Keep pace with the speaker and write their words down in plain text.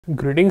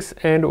Greetings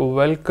and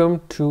welcome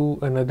to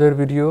another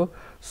video.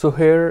 So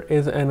here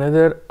is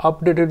another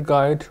updated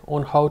guide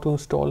on how to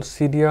install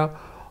Cydia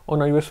on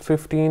iOS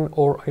 15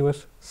 or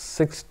iOS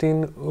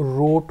 16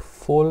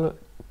 Rootful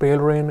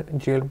Palera1n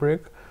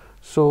Jailbreak.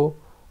 So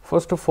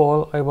first of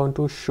all, I want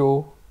to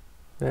show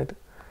that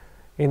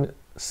in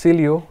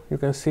Sileo you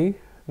can see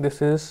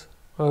this is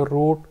a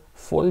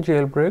Rootful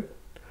Jailbreak.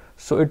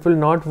 So it will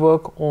not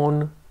work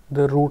on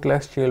the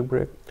rootless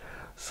jailbreak.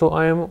 So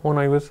I am on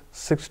iOS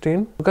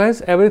 16.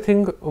 Guys,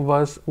 everything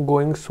was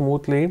going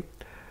smoothly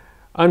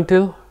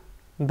until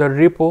the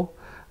repo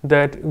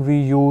that we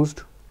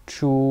used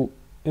to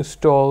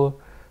install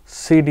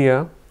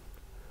Cydia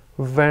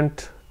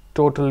went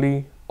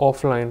totally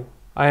offline.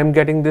 I am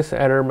getting this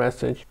error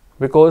message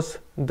because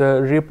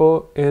the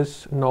repo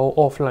is now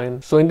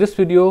offline. So in this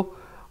video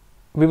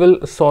we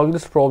will solve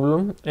this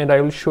problem and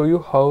I will show you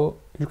how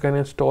you can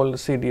install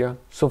Cydia.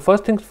 So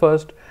first things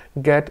first,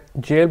 get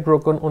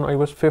jailbroken on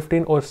iOS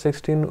 15 or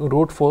 16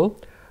 Rootful.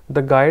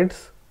 The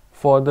guides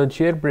for the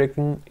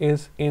jailbreaking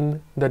is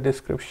in the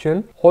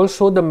description.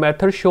 Also, the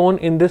method shown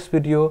in this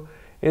video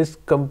is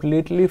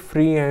completely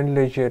free and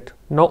legit.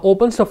 Now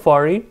open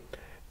Safari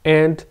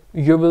and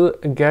you will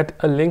get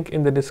a link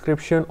in the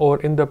description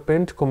or in the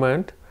pinned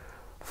comment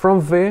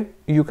from where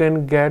you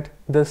can get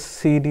the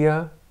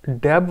Cydia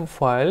deb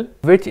file,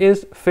 which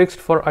is fixed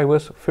for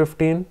iOS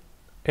 15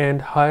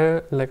 and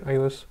higher like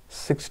iOS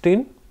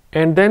 16,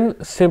 and then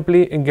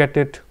simply get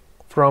it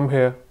from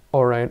here.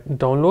 Alright,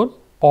 download.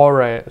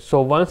 Alright,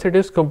 so once it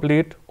is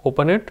complete,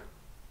 open it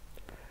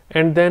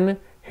and then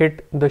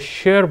hit the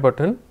share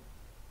button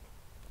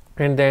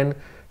and then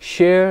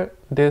share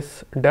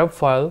this deb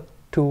file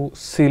to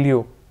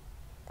Sileo.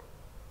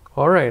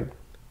 Alright,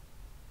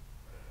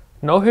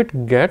 now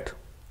hit get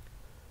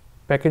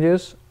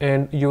packages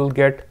and you will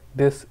get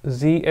this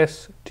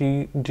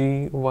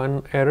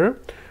ZSTD1 error.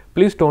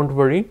 Please don't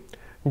worry,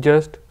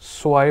 just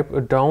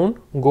swipe down,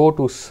 go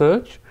to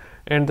search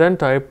and then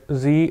type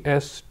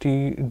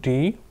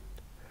ZSTD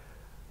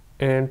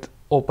and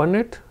open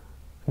it.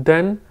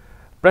 Then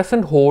press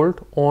and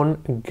hold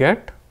on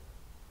get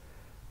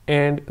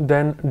and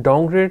then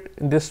downgrade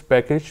this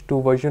package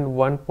to version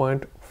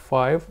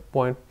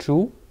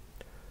 1.5.2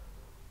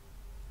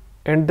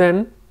 and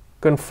then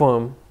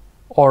confirm.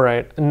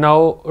 Alright,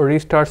 now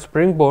restart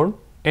Springboard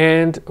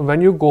and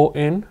when you go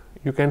in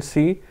you can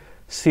see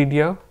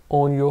Cydia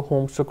on your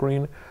home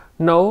screen.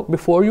 Now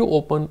before you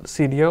open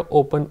Cydia,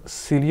 open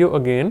Sileo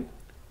again,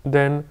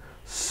 then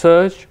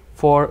search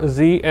for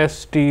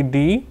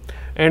ZSTD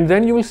and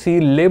then you will see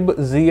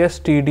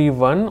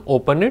LIBZSTD1.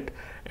 Open it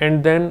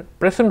and then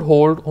press and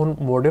hold on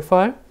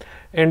modify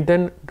and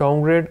then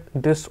downgrade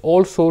this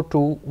also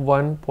to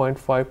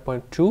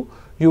 1.5.2.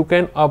 You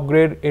can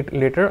upgrade it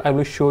later, I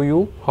will show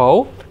you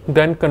how.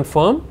 Then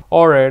confirm.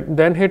 Alright,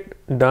 then hit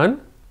done.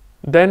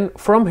 Then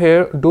from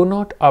here do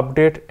not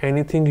update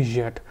anything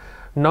yet.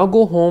 Now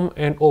go home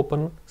and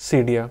open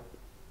Cydia.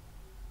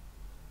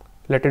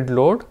 Let it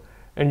load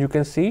and you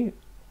can see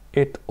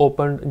it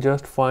opened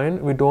just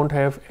fine. We don't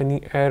have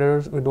any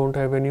errors, we don't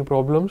have any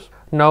problems.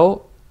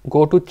 Now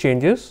go to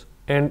changes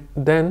and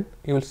then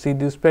you will see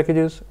these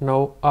packages.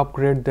 Now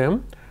upgrade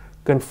them,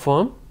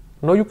 confirm.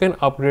 Now you can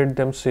upgrade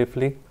them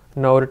safely.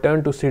 Now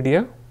return to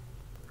Cydia,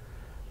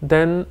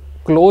 then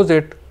close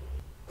it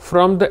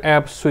from the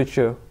app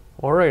switcher.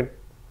 Alright,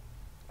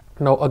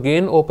 now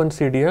again open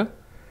Cydia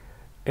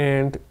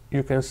and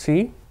you can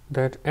see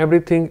that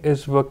everything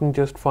is working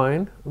just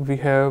fine. We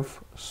have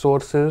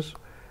sources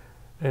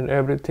and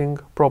everything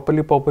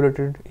properly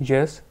populated.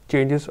 Yes,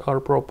 changes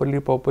are properly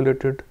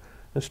populated,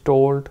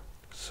 installed,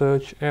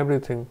 search,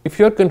 everything. If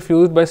you are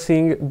confused by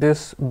seeing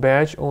this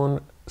badge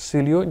on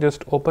Sileo,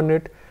 just open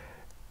it,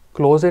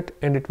 close it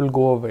and it will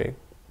go away.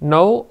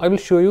 Now I will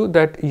show you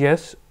that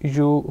yes,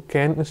 you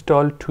can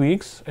install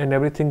tweaks and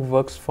everything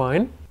works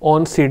fine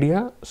on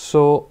Cydia.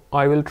 So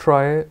I will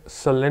try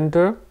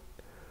Cylinder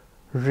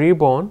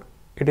Reborn.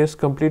 It is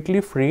completely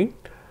free.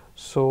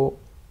 So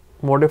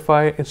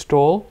modify,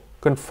 install,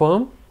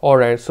 confirm.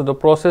 Alright, so the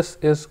process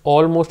is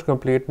almost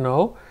complete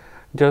now.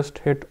 Just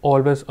hit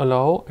always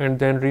allow and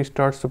then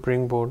restart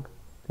Springboard.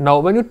 Now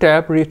when you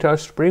tap restart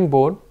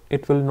Springboard,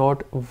 it will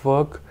not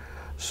work.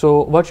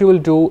 So what you will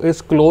do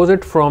is close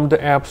it from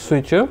the app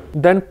switcher,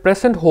 then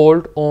press and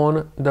hold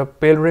on the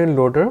Palera1n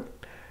loader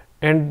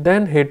and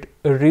then hit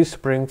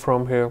respring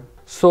from here.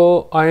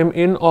 So I am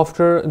in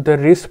after the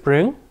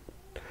respring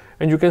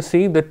and you can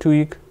see the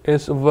tweak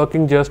is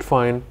working just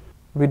fine.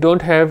 We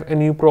don't have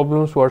any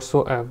problems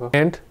whatsoever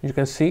and you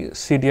can see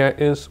Cydia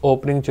is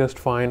opening just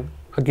fine.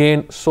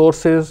 Again,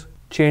 sources,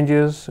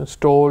 changes,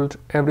 installed,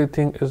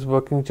 everything is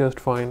working just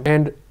fine.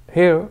 And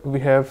here we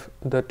have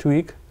the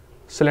tweak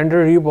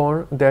Cylinder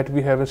Reborn that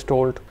we have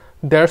installed.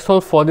 That's all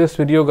for this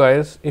video,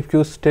 guys. If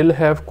you still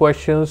have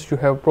questions, you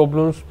have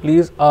problems,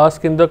 please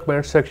ask in the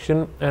comment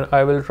section and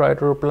I will try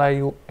to reply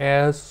you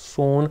as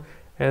soon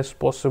as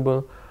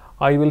possible.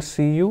 I will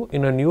see you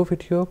in a new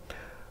video.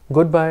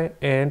 Goodbye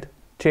and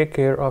take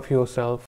care of yourself.